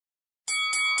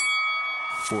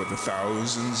For the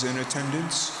thousands in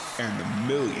attendance and the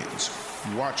millions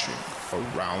watching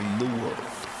around the world,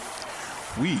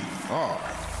 we are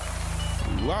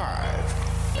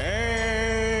live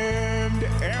and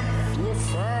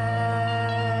amplified.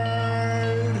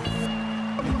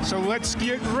 So let's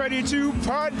get ready to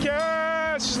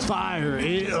podcast. Fire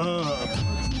it up.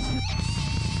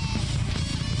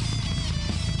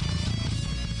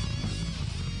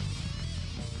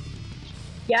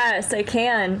 Yes, I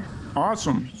can.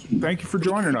 Awesome. Thank you for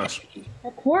joining us.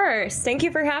 Of course. Thank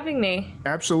you for having me.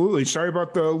 Absolutely. Sorry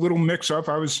about the little mix-up.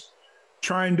 I was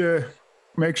trying to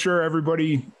make sure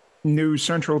everybody knew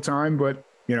Central Time, but,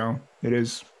 you know,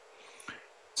 it's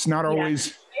not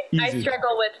always easy. I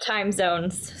struggle with time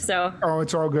zones, so. Oh,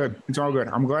 it's all good. It's all good.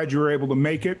 I'm glad you were able to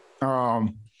make it.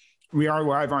 We are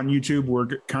live on YouTube. We're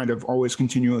kind of always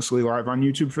continuously live on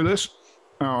YouTube for this.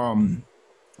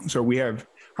 So we have,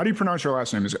 how do you pronounce your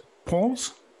last name? Is it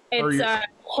Pauls? It's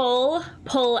Pull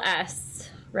S,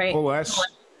 right? Pull S?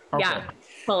 Okay. Yeah,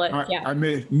 Pull S, yeah. I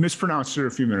mispronounced it a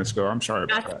few minutes ago. I'm sorry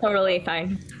about that. That's totally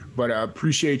fine. But I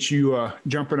appreciate you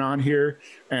jumping on here.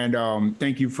 And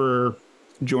thank you for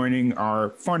joining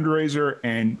our fundraiser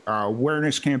and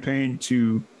awareness campaign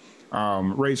to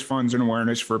raise funds and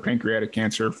awareness for pancreatic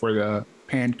cancer for the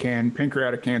PanCAN,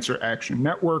 Pancreatic Cancer Action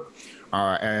Network.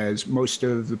 As most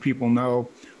of the people know,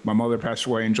 my mother passed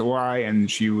away in July, and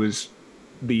she was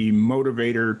the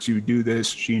motivator to do this.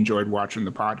 She enjoyed watching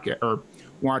the podcast, or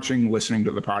listening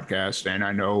to the podcast. And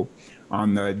I know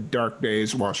on the dark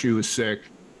days while she was sick,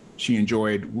 she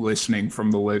enjoyed listening from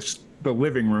the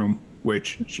living room,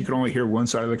 which she could only hear one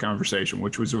side of the conversation,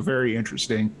 which was a very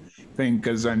interesting thing.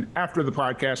 Because then after the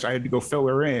podcast, I had to go fill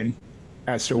her in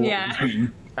as to what was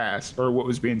being asked or what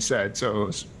was being said. So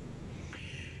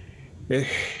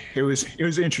it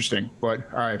was interesting, but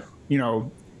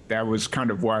that was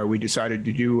kind of why we decided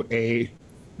to do a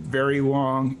very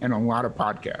long and a lot of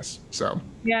podcasts. So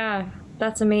yeah,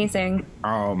 that's amazing.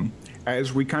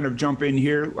 As we kind of jump in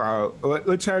here,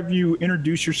 let's have you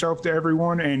introduce yourself to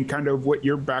everyone and kind of what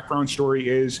your background story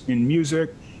is in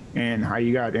music and how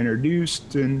you got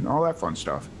introduced and all that fun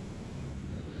stuff.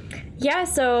 Yeah,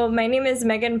 so my name is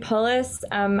Meghan Pullis.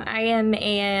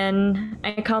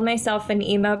 I call myself an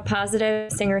emo positive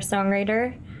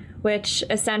singer-songwriter, which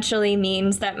essentially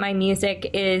means that my music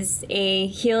is a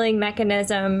healing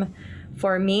mechanism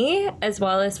for me as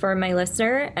well as for my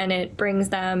listener, and it brings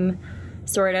them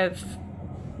sort of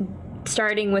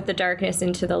starting with the darkness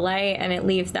into the light, and it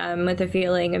leaves them with a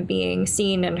feeling of being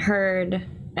seen and heard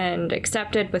and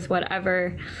accepted with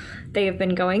whatever they have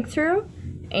been going through.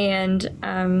 And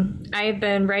I've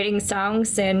been writing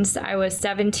songs since I was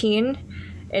 17.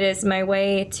 It is my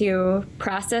way to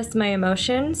process my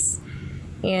emotions,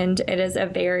 and it is a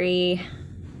very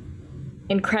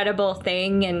incredible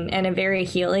thing and a very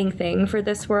healing thing for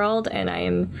this world. And I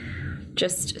am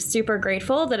just super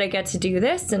grateful that I get to do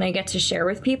this, and I get to share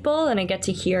with people, and I get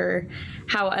to hear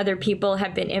how other people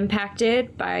have been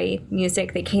impacted by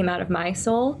music that came out of my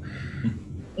soul.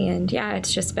 And yeah,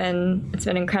 it's been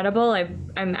incredible.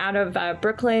 I'm out of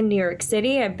Brooklyn, New York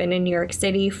City. I've been in New York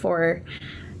City for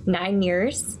 9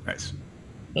 years. Nice.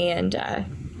 And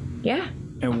yeah.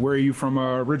 And where are you from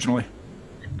originally?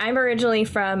 I'm originally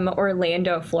from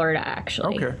Orlando, Florida,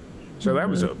 actually. Okay. So that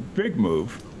was a big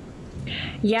move.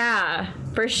 Yeah,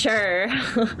 for sure.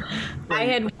 I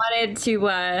had wanted to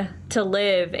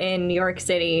live in New York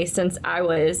City since I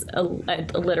was a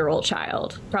literal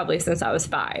child, probably since I was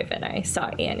 5 and I saw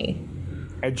Annie.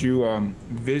 Had you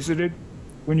visited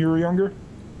when you were younger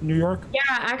in New York? Yeah,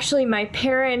 actually, my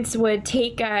parents would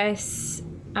take us.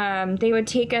 They would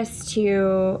take us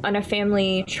on a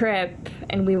family trip,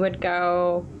 and we would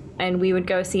go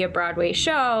see a Broadway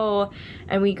show,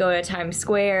 and we go to Times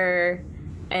Square.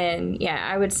 And yeah,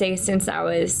 I would say since I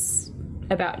was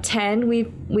about 10,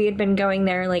 we had been going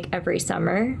there like every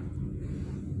summer.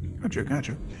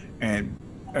 Gotcha. And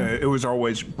it was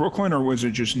always Brooklyn, or was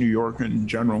it just New York in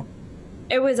general?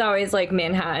 It was always like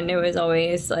Manhattan. It was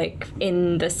always like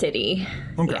in the city.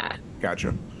 Okay. Yeah.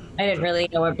 Gotcha. I didn't really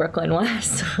know what Brooklyn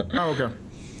was. Oh, okay.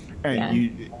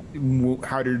 And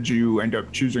how did you end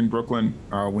up choosing Brooklyn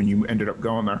when you ended up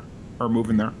going there or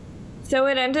moving there? So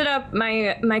it ended up,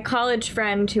 my college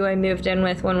friend who I moved in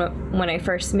with when I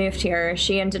first moved here,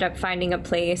 she ended up finding a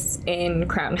place in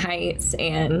Crown Heights,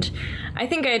 and I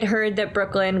think I'd heard that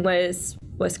Brooklyn was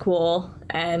cool,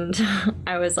 and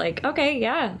I was like, okay,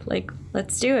 yeah, like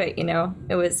let's do it.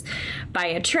 It was by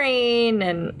a train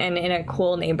and in a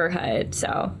cool neighborhood.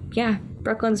 So yeah,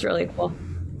 Brooklyn's really cool.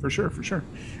 For sure.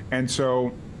 And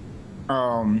so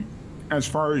as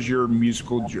far as your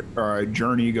musical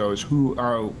journey goes, who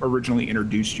originally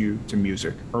introduced you to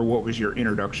music, or what was your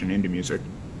introduction into music?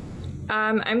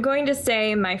 I'm going to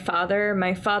say my father.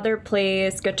 My father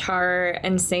plays guitar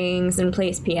and sings and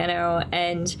plays piano,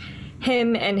 and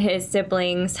him and his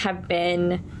siblings have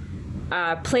been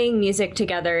playing music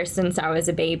together since I was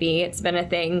a baby. It's been a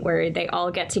thing where they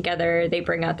all get together, they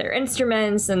bring out their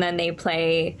instruments, and then they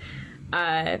play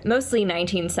mostly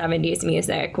 1970s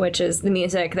music, which is the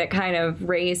music that kind of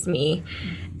raised me.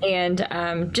 And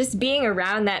just being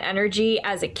around that energy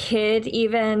as a kid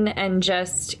even, and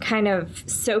just kind of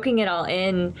soaking it all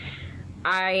in,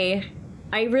 I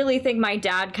really think my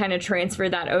dad kind of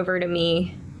transferred that over to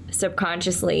me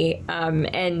subconsciously.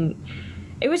 And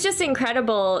it was just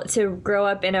incredible to grow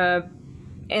up in a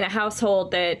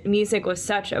household that music was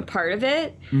such a part of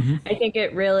it. Mm-hmm. I think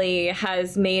it really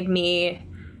has made me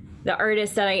the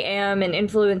artist that I am, and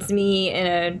influenced me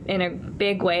in a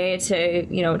big way to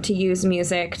use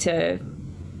music to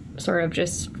sort of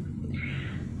just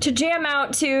to jam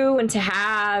out to and to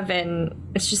have, and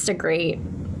it's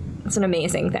an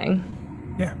amazing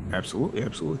thing. Yeah,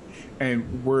 absolutely.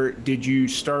 And did you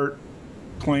start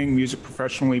playing music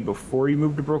professionally before you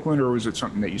moved to Brooklyn, or was it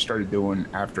something that you started doing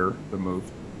after the move?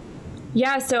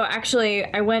 Yeah, so actually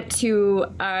I went to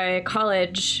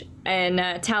college in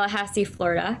Tallahassee,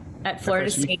 Florida, at Florida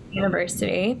State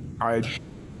University. I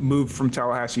moved from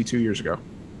Tallahassee 2 years ago.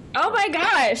 Oh my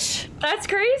gosh, that's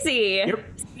crazy. Yep.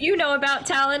 You know about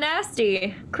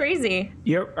Tallahassee. Crazy.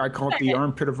 Yep, I call it the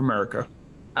armpit of America.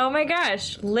 Oh my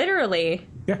gosh, literally.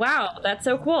 Yeah. Wow, that's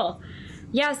so cool.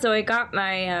 Yeah, so I got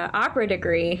my opera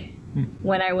degree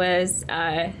when I was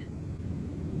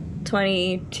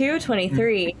 22,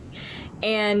 23.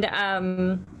 And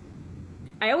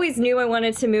I always knew I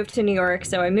wanted to move to New York,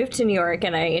 so I moved to New York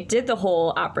and I did the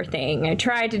whole opera thing. I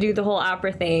tried to do the whole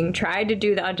opera thing, tried to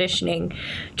do the auditioning,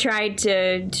 tried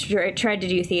to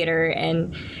do theater,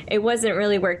 and it wasn't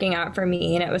really working out for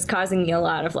me, and it was causing me a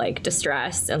lot of like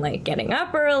distress and like getting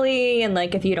up early, and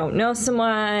like if you don't know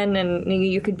someone and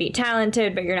you could be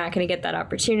talented but you're not going to get that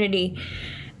opportunity.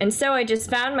 And so I just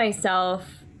found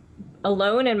myself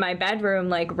alone in my bedroom,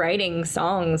 like writing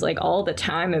songs like all the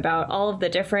time about all of the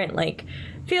different like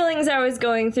feelings I was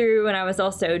going through, and I was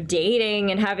also dating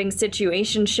and having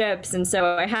situationships, and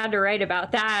so I had to write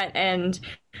about that, and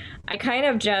I kind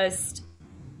of just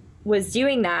was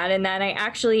doing that. And then I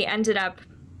actually ended up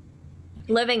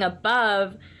living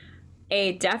above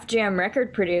a Def Jam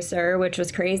record producer, which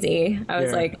was crazy. I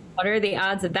was like, what are the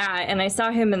odds of that? And I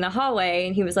saw him in the hallway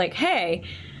and he was like, hey,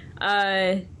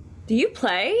 do you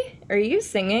play? Are you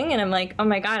singing? And I'm like, oh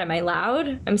my God, am I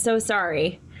loud? I'm so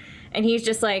sorry. And he's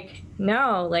just like,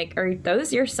 no, like, are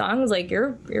those your songs? Like,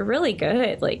 you're really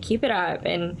good. Like, keep it up.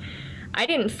 And I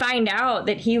didn't find out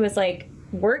that he was like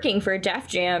working for Def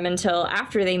Jam until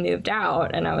after they moved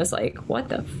out. And I was like, what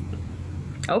the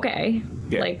okay.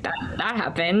 Yeah. Like that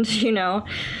happened, you know?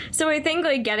 So I think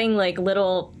like getting like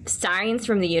little signs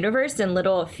from the universe and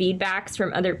little feedbacks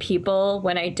from other people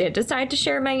when I did decide to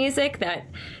share my music, that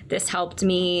this helped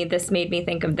me, this made me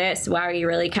think of this, wow, you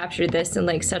really captured this in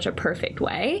like such a perfect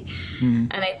way. Mm-hmm.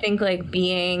 And I think like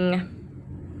being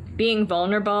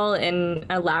vulnerable and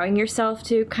allowing yourself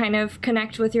to kind of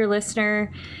connect with your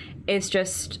listener is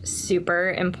just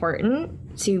super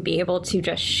important, to be able to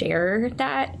just share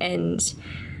that. And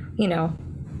you know,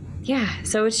 yeah,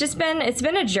 so it's been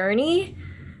a journey.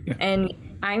 Yeah. And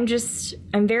I'm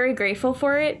very grateful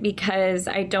for it, because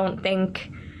I don't think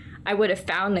I would have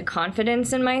found the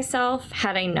confidence in myself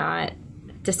had I not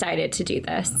decided to do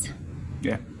this.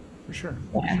 Yeah, for sure.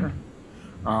 Yeah. For sure.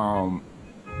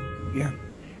 Yeah.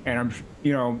 And I'm,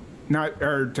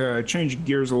 to change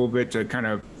gears a little bit, to kind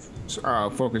of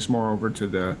focus more over to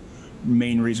the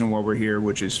main reason why we're here,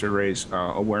 which is to raise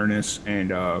awareness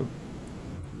and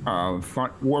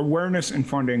awareness and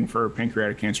funding for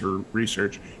pancreatic cancer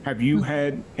research. Have you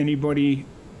had anybody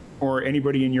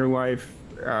in your life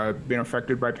been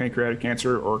affected by pancreatic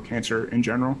cancer or cancer in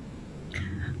general?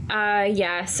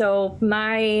 Yeah. So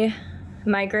my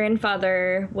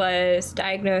grandfather was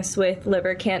diagnosed with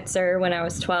liver cancer when I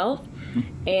was 12,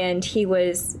 and he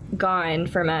was gone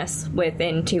from us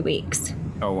within 2 weeks.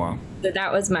 Oh, wow. So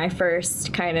that was my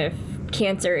first kind of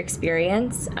cancer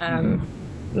experience.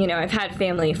 I've had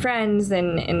family, friends,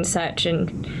 and such,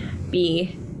 and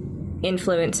be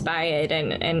influenced by it,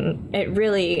 and it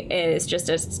really is just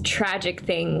a tragic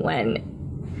thing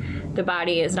when the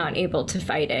body is not able to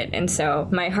fight it. And so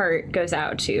my heart goes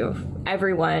out to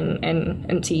everyone,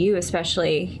 and to you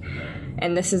especially.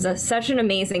 And this is such an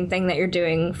amazing thing that you're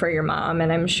doing for your mom,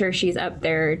 and I'm sure she's up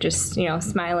there just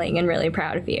smiling and really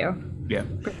proud of you. Yeah.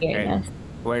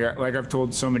 like I've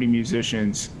told so many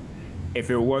musicians, if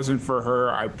it wasn't for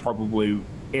her,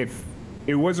 if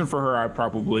it wasn't for her, I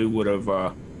probably would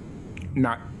have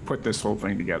not put this whole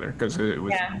thing together, because it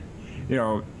was, Yeah. you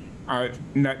know,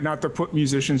 not to put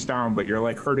musicians down, but you're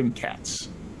like herding cats.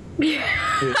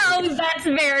 Oh, that's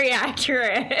very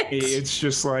accurate. It's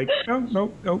just like,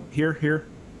 no, here.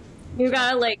 You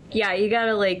gotta you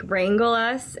gotta like wrangle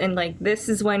us, and like, this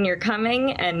is when you're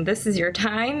coming, and this is your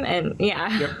time, and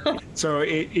yeah. Yep. So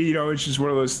it's just one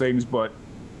of those things, but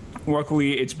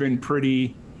luckily it's been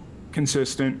pretty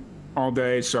consistent all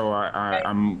day. So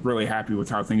I'm really happy with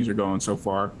how things are going so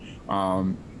far.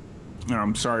 And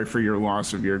I'm sorry for your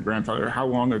loss of your grandfather. How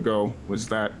long ago was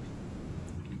that?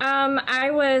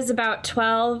 I was about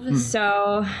 12,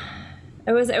 so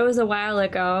it was a while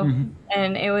ago,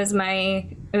 and it was my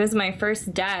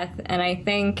first death, and I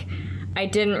think I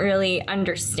didn't really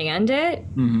understand it.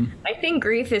 I think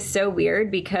grief is so weird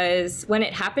because when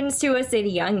it happens to us at a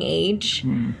young age,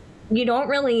 you don't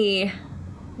really,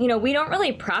 we don't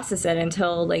really process it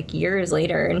until like years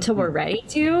later, until we're ready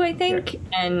to, I think.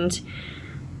 And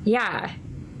yeah,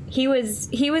 he was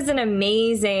an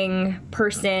amazing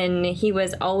person. He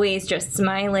was always just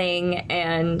smiling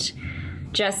and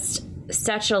just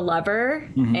such a lover,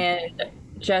 and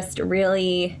just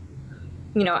really,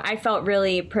 I felt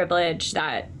really privileged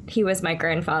that he was my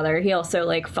grandfather. He also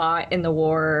like fought in the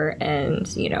war, and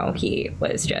he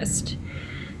was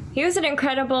an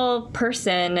incredible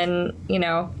person. And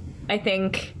I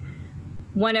think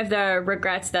one of the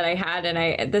regrets that I had,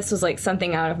 and this was like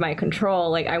something out of my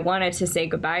control, like I wanted to say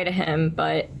goodbye to him,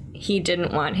 but he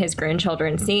didn't want his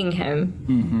grandchildren seeing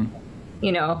him,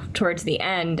 towards the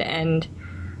end. And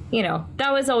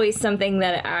that was always something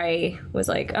that I was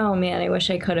like, oh man, I wish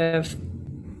I could have,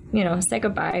 said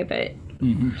goodbye. But,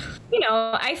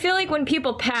 I feel like when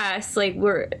people pass, like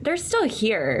they're still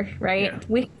here, right? Yeah.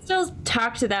 We can still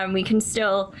talk to them. We can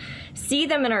still see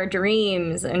them in our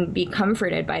dreams and be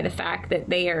comforted by the fact that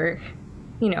they are,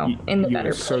 in the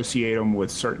better place. You associate them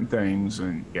with certain things,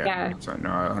 and so, no,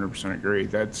 I 100% agree.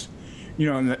 That's,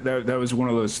 and that was one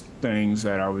of those things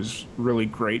that I was really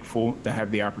grateful to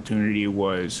have the opportunity,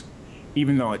 was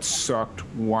even though it sucked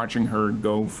watching her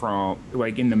go from,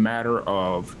 like, in the matter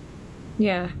of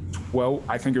 12,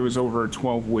 I think it was over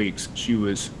 12 weeks, she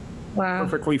was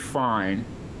perfectly fine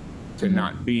to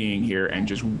not being here, and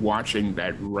just watching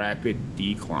that rapid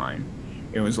decline.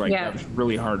 It was like, that was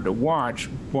really hard to watch,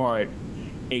 but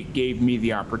it gave me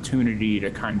the opportunity to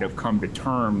kind of come to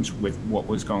terms with what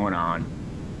was going on.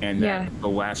 And that the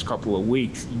last couple of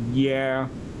weeks,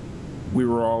 we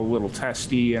were all a little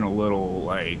testy and a little,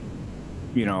 like,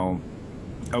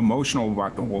 emotional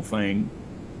about the whole thing.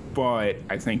 But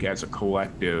I think as a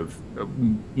collective,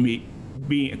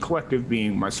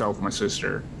 being myself, my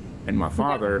sister, and my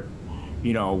father,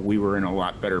 we were in a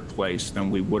lot better place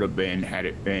than we would have been had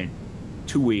it been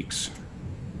 2 weeks.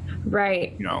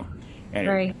 Right.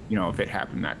 And if it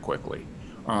happened that quickly.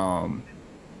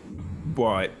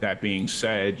 But that being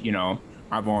said,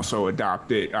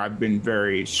 I've been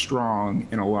very strong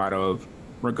in a lot of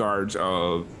regards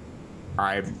of,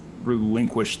 I've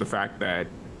relinquished the fact that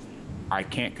I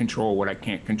can't control what I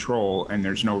can't control, and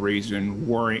there's no reason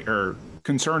worrying or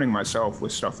concerning myself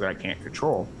with stuff that I can't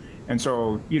control. And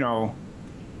so,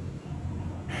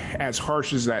 as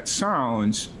harsh as that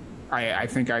sounds, I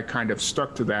think I kind of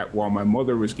stuck to that while my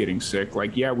mother was getting sick.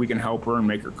 Like, we can help her and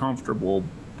make her comfortable,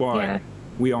 but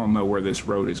we all know where this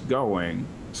road is going.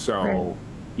 So,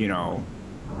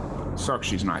 sucks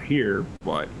she's not here,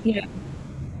 but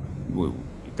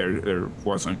there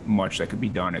wasn't much that could be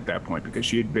done at that point, because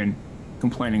she had been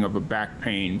complaining of a back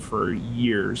pain for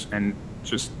years. And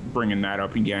just bringing that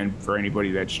up again for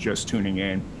anybody that's just tuning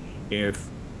in, if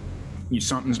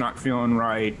something's not feeling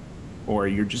right, or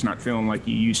you're just not feeling like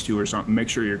you used to or something, make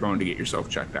sure you're going to get yourself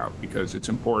checked out, because it's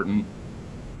important.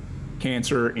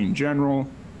 Cancer in general,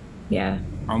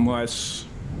 unless,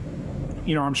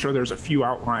 I'm sure there's a few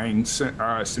outlying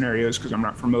scenarios, because I'm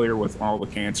not familiar with all the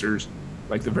cancers,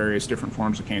 like the various different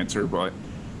forms of cancer, but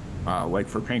like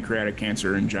for pancreatic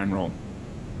cancer in general,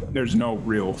 there's no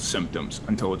real symptoms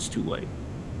until it's too late.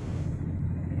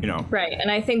 Right.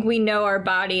 And I think we know our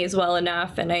bodies well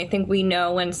enough, and I think we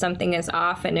know when something is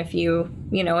off, and if you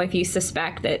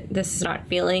suspect that this is not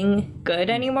feeling good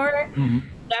anymore,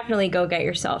 definitely go get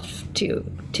yourself to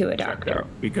a doctor.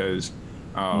 Because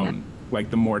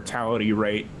like the mortality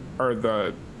rate, or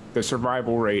the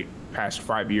survival rate past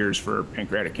 5 years for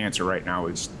pancreatic cancer right now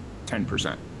is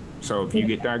 10%. So if you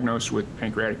get diagnosed with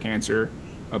pancreatic cancer,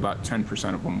 about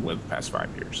 10% of them live past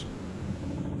 5 years.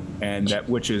 And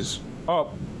which is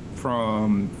up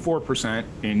from 4%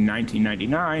 in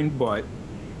 1999, but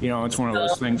you know, it's one of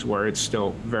those things where it's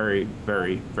still very,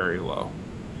 very, very low.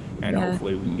 And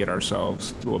hopefully we can get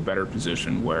ourselves to a better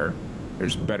position where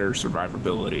there's better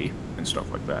survivability and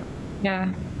stuff like that.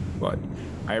 Yeah. But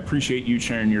I appreciate you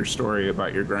sharing your story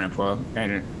about your grandpa.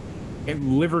 And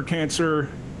liver cancer,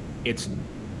 it's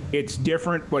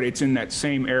different, but it's in that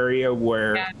same area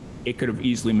where it could have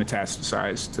easily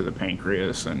metastasized to the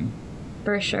pancreas. And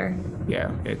for sure.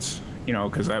 Yeah, it's, you know,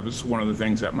 because that was one of the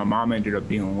things that my mom ended up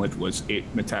dealing with, was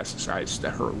it metastasized to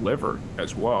her liver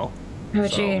as well. Oh,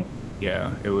 gee.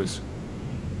 Yeah, it was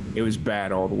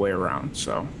bad all the way around.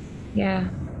 So yeah,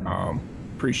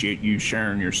 appreciate you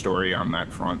sharing your story on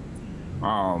that front.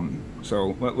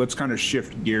 So let's kind of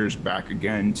shift gears back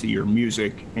again to your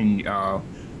music, and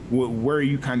where are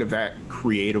you kind of at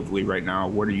creatively right now?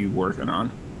 What are you working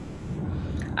on?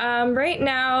 Right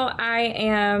now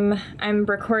I'm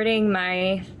recording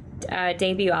my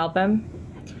debut album,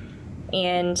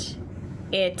 and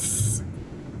it's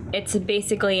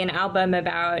basically an album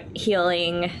about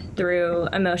healing through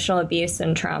emotional abuse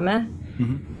and trauma,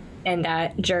 and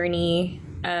that journey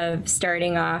of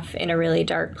starting off in a really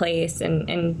dark place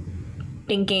and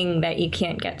thinking that you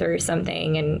can't get through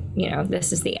something, and you know,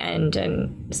 this is the end,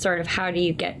 and sort of how do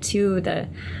you get to the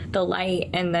light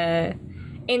and the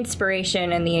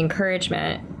inspiration and the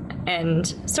encouragement,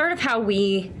 and sort of how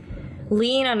we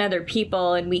lean on other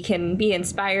people and we can be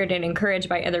inspired and encouraged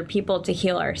by other people to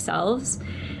heal ourselves,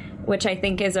 which I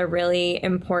think is a really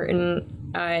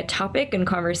important topic and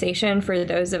conversation for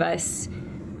those of us,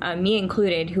 me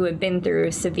included, who have been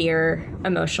through severe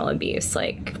emotional abuse,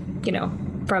 like, you know,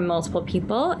 from multiple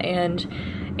people. And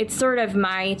it's sort of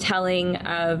my telling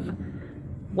of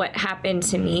what happened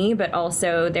to me, but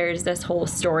also there's this whole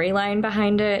storyline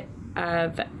behind it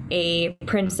of a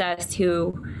princess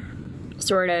who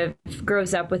sort of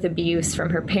grows up with abuse from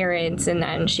her parents, and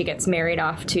then she gets married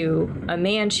off to a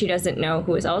man she doesn't know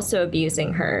who is also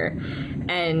abusing her.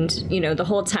 And, you know, the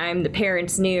whole time the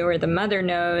parents knew, or the mother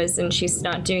knows, and she's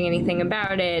not doing anything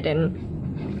about it.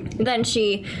 And then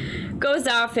she goes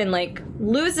off and like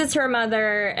loses her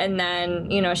mother, and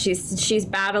then, you know, she's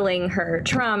battling her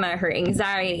trauma, her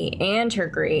anxiety, and her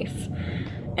grief.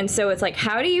 And so it's like,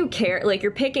 how do you care? Like,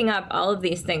 you're picking up all of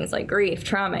these things like grief,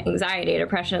 trauma, anxiety,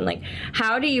 depression. Like,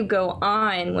 how do you go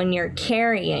on when you're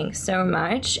carrying so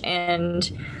much? And,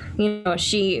 you know,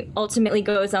 she ultimately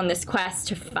goes on this quest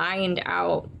to find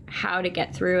out how to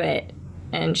get through it.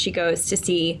 And she goes to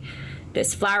see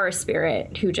this flower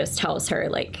spirit who just tells her,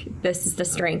 like, this is the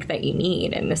strength that you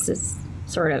need, and this is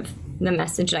sort of the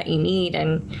message that you need.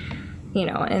 And, you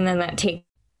know, and then that takes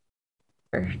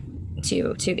her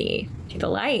to the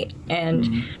light.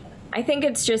 And I think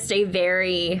it's just a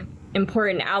very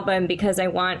important album because I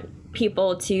want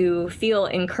people to feel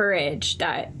encouraged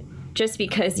that just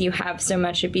because you have so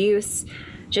much abuse,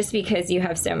 just because you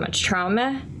have so much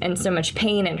trauma and so much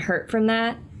pain and hurt from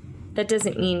that, that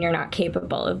doesn't mean you're not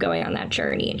capable of going on that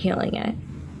journey and healing it.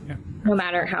 Yeah. No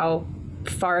matter how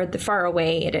far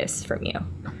away it is from you.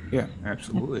 Yeah,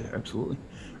 absolutely. Absolutely.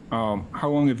 How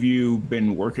long have you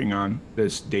been working on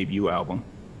this debut album?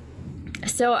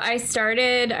 So I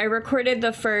recorded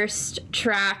the first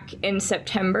track in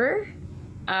September.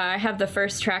 I have the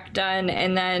first track done,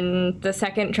 and then the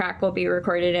second track will be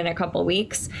recorded in a couple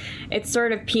weeks. It's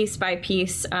sort of piece by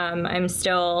piece.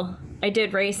 I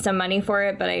did raise some money for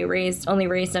it, but I only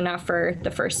raised enough for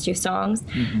the first two songs.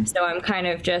 So I'm kind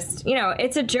of just, you know,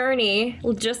 it's a journey,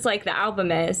 just like the album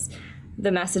is.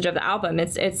 The message of the album,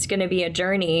 it's going to be a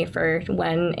journey for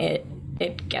when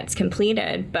it gets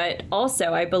completed. But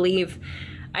also, I believe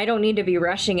I don't need to be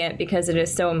rushing it because it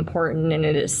is so important, and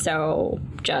it is so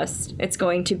it's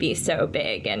going to be so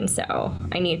big. And so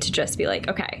I need to just be like,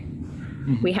 okay,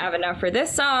 we have enough for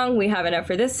this song, we have enough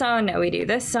for this song, now we do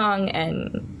this song,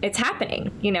 and it's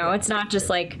happening. You know, it's not just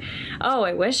like, oh,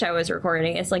 I wish I was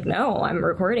recording. It's like, no, I'm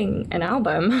recording an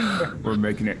album. We're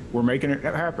making it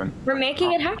happen. We're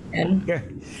making it happen. Yeah.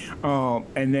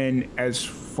 And then as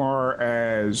far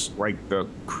as like the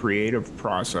creative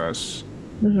process,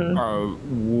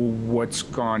 what's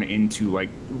gone into like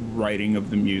writing of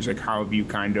the music? How have you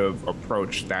kind of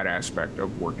approached that aspect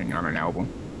of working on an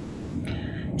album?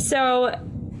 So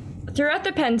throughout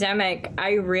the pandemic,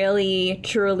 I really,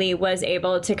 truly was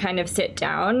able to kind of sit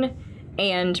down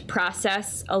and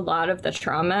process a lot of the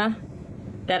trauma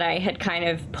that I had kind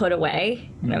of put away.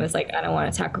 And I was like, I don't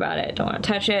want to talk about it. Don't want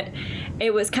to touch it.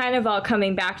 It was kind of all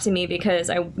coming back to me because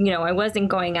I wasn't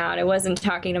going out. I wasn't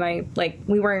talking to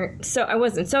I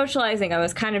wasn't socializing. I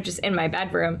was kind of just in my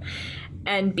bedroom.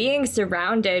 And being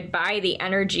surrounded by the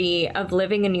energy of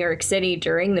living in New York City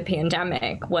during the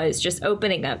pandemic was just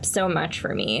opening up so much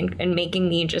for me and making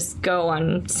me just go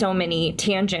on so many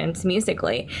tangents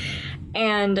musically.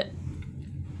 And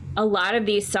a lot of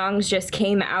these songs just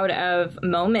came out of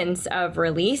moments of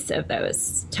release of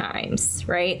those times,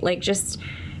 right? Like just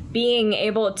being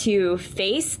able to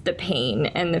face the pain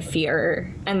and the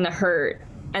fear and the hurt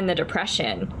and the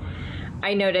depression.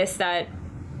 I noticed that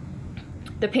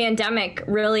the pandemic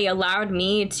really allowed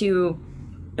me to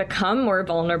become more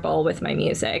vulnerable with my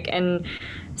music and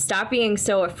stop being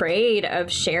so afraid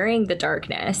of sharing the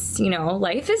darkness. You know,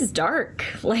 life is dark.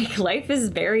 Like, life is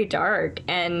very dark,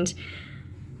 and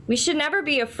we should never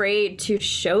be afraid to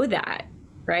show that,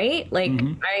 right? Like,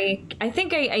 I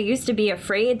think I used to be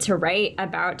afraid to write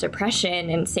about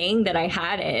depression and saying that I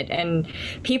had it and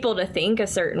people to think a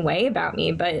certain way about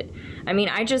me. But I mean,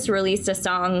 I just released a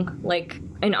song like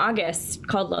in August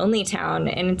called Lonely Town,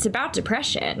 and it's about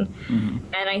depression.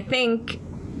 And I think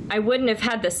I wouldn't have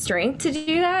had the strength to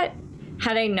do that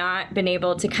had I not been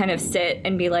able to kind of sit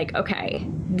and be like, okay,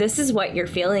 this is what you're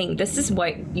feeling. This is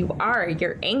what you are.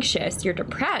 You're anxious. You're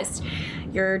depressed.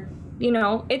 You're, you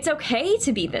know, it's okay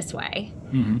to be this way,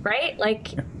 right? Like,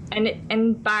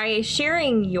 and by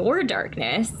sharing your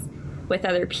darkness with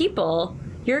other people,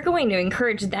 you're going to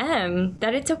encourage them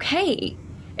that it's okay.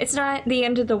 It's not the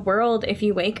end of the world if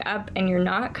you wake up and you're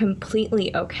not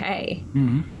completely okay,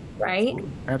 right?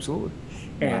 Absolutely.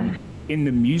 And in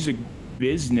the music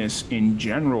business in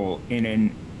general, in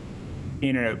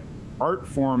an art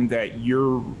form that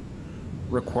you're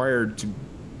required to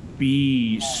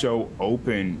be so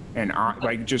open and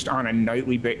like just on a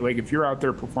nightly basis. Like if you're out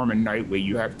there performing nightly,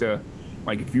 you have to,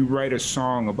 like if you write a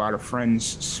song about a friend's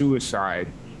suicide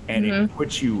and it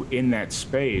puts you in that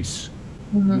space,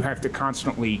 you have to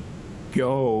constantly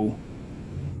go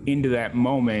into that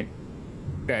moment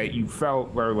that you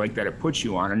felt, or like that it puts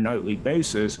you on a nightly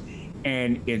basis.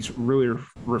 And it's really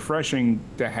refreshing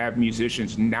to have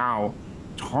musicians now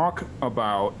talk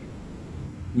about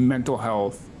mental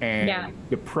health and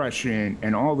depression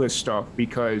and all this stuff,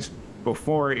 because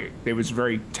before it was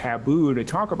very taboo to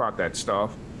talk about that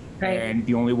stuff. And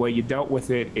the only way you dealt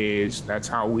with it is that's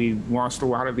how we lost a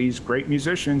lot of these great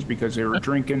musicians, because they were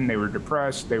drinking, they were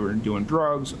depressed, they were doing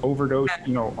drugs, overdose,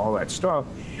 you know, all that stuff.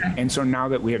 And so now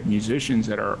that we have musicians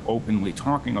that are openly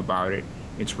talking about it,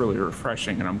 it's really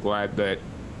refreshing. And I'm glad that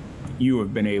you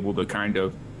have been able to kind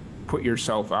of put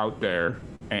yourself out there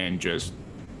and just,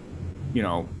 you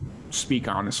know, speak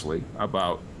honestly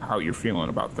about how you're feeling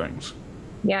about things.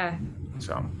 Yeah.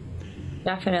 So.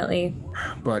 Definitely.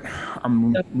 But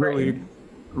I'm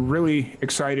really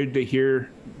excited to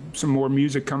hear some more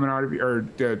music coming out of you, or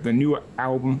the new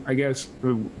album, I guess,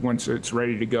 once it's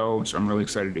ready to go. So I'm really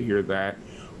excited to hear that.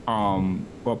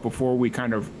 But before we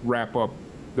kind of wrap up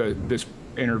this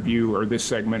interview or this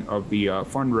segment of the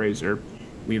fundraiser,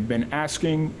 we've been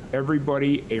asking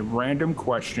everybody a random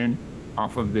question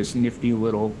off of this nifty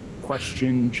little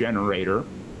question generator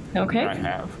that I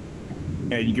have.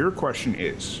 And your question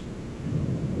is,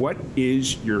 what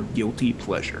is your guilty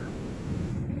pleasure?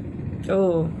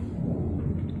 Oh.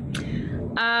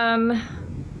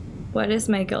 What is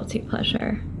my guilty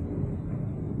pleasure?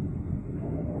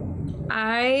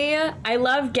 I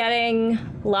love getting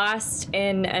lost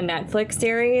in a Netflix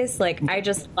series. Like, I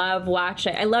just love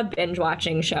watching. I love binge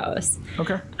watching shows.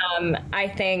 Okay. I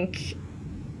think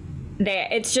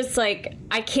that it's just like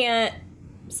I can't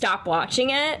stop watching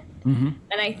it. And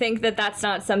I think that that's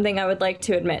not something I would like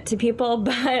to admit to people,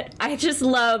 but I just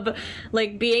love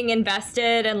like being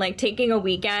invested and like taking a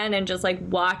weekend and just like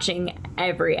watching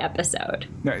every episode.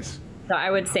 Nice. So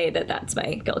I would say that that's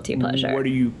my guilty pleasure. What are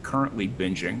you currently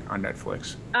binging on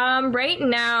Netflix? Right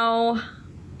now,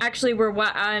 actually, we're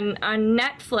on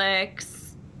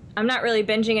Netflix. I'm not really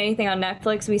binging anything on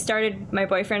Netflix. My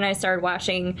boyfriend and I started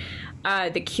watching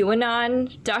the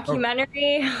QAnon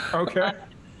documentary. Okay.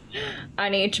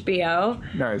 On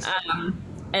HBO. Nice.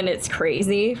 And it's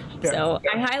crazy. Yeah. So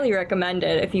I highly recommend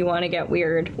it if you want to get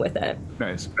weird with it.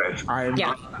 Nice. I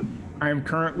am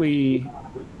currently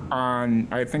on,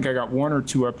 I think I got 1 or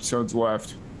 2 episodes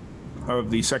left of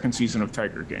the 2nd season of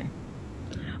Tiger King.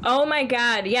 Oh my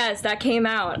God. Yes, that came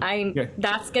out.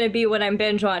 That's going to be what I'm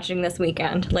binge watching this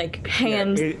weekend. Like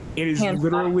it is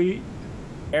literally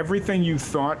everything you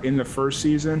thought in the first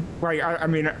season. Like, I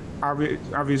mean,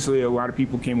 obviously a lot of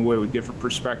people came away with different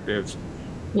perspectives,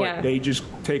 but they just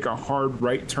take a hard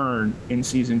right turn in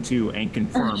season 2 and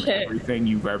confirm everything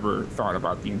you've ever thought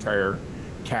about the entire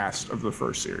cast of the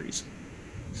first series.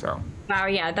 So. Wow,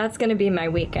 yeah, that's going to be my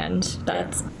weekend.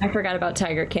 I forgot about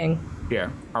Tiger King. Yeah.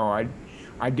 Oh,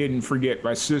 I didn't forget.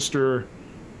 My sister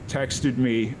texted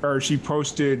me, or she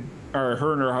posted, or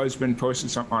her and her husband posted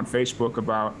something on Facebook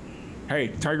about, hey,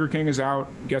 Tiger King is out.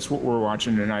 Guess what we're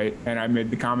watching tonight? And I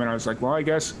made the comment. I was like, well, I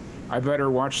guess I better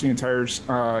watch the entire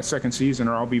second season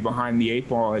or I'll be behind the 8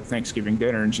 ball at Thanksgiving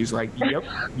dinner. And she's like, yep,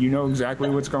 you know exactly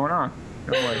what's going on.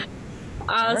 And I'm like,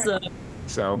 awesome. Right.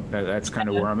 So that's kind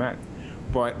of where I'm at.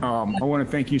 But I want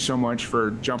to thank you so much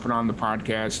for jumping on the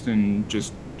podcast and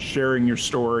just sharing your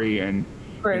story. And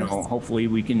you know, hopefully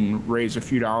we can raise a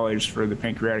few dollars for the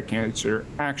Pancreatic Cancer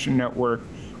Action Network.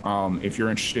 If you're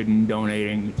interested in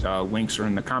donating, links are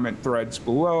in the comment threads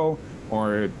below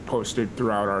or posted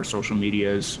throughout our social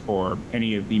medias, or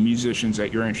any of the musicians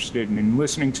that you're interested in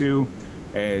listening to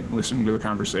and listening to the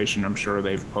conversation. I'm sure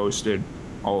they've posted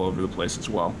all over the place as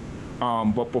well.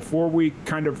 But before we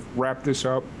kind of wrap this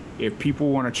up, if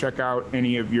people want to check out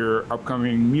any of your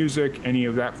upcoming music, any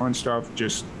of that fun stuff,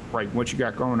 just like what you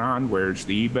got going on, where's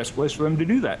the best place for them to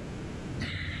do that?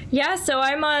 Yeah, so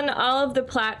I'm on all of the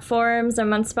platforms.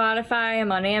 I'm on Spotify,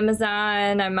 I'm on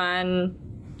Amazon, I'm on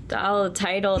all the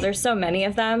Tidal. There's so many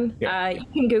of them. Yeah. You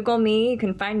can Google me. You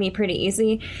can find me pretty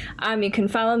easy. You can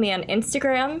follow me on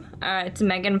Instagram. It's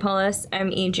Meghan Pullis,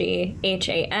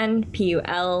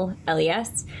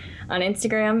 MEGHANPULLES on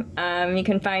Instagram. You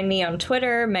can find me on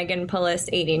Twitter, Meghan Pullis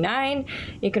 89.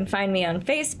 You can find me on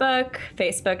Facebook,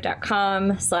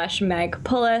 facebook.com/Meg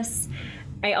Pullis.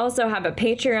 I also have a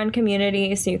Patreon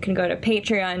community, so you can go to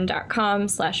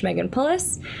patreon.com/Meghan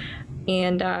Pullis.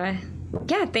 And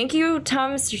yeah, thank you,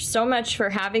 Tom, so much for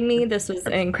having me. This was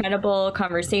an incredible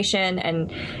conversation,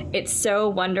 and it's so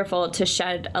wonderful to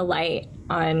shed a light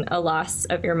on a loss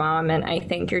of your mom, and I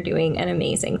think you're doing an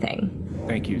amazing thing.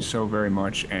 Thank you so very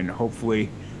much, and hopefully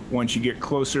once you get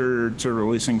closer to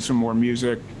releasing some more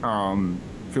music,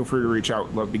 feel free to reach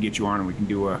out. Love to get you on, and we can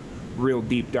do a real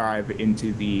deep dive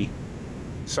into the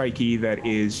psyche that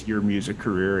is your music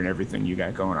career and everything you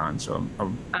got going on. So I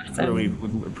awesome. Really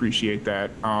would appreciate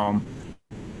that.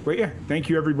 But yeah, thank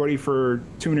you everybody for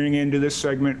tuning into this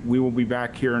segment. We will be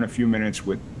back here in a few minutes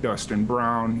with Dustin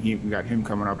Brown. We got him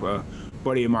coming up, a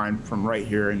buddy of mine from right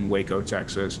here in Waco,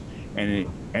 Texas. And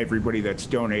everybody that's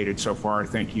donated so far,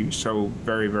 thank you so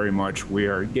very, very much. We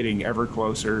are getting ever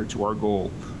closer to our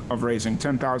goal of raising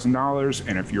 $10,000.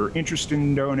 And if you're interested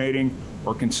in donating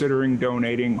or considering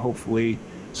donating, hopefully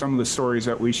some of the stories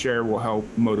that we share will help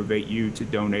motivate you to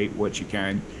donate what you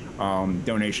can.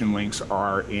 Donation links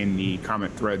are in the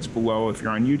comment threads below if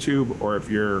you're on YouTube, or if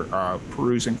you're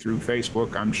perusing through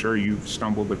Facebook. I'm sure you've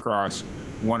stumbled across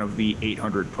one of the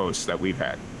 800 posts that we've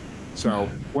had. So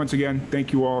once again,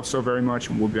 thank you all so very much,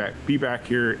 and we'll be back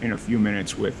here in a few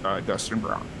minutes with Dustin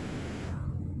Brown.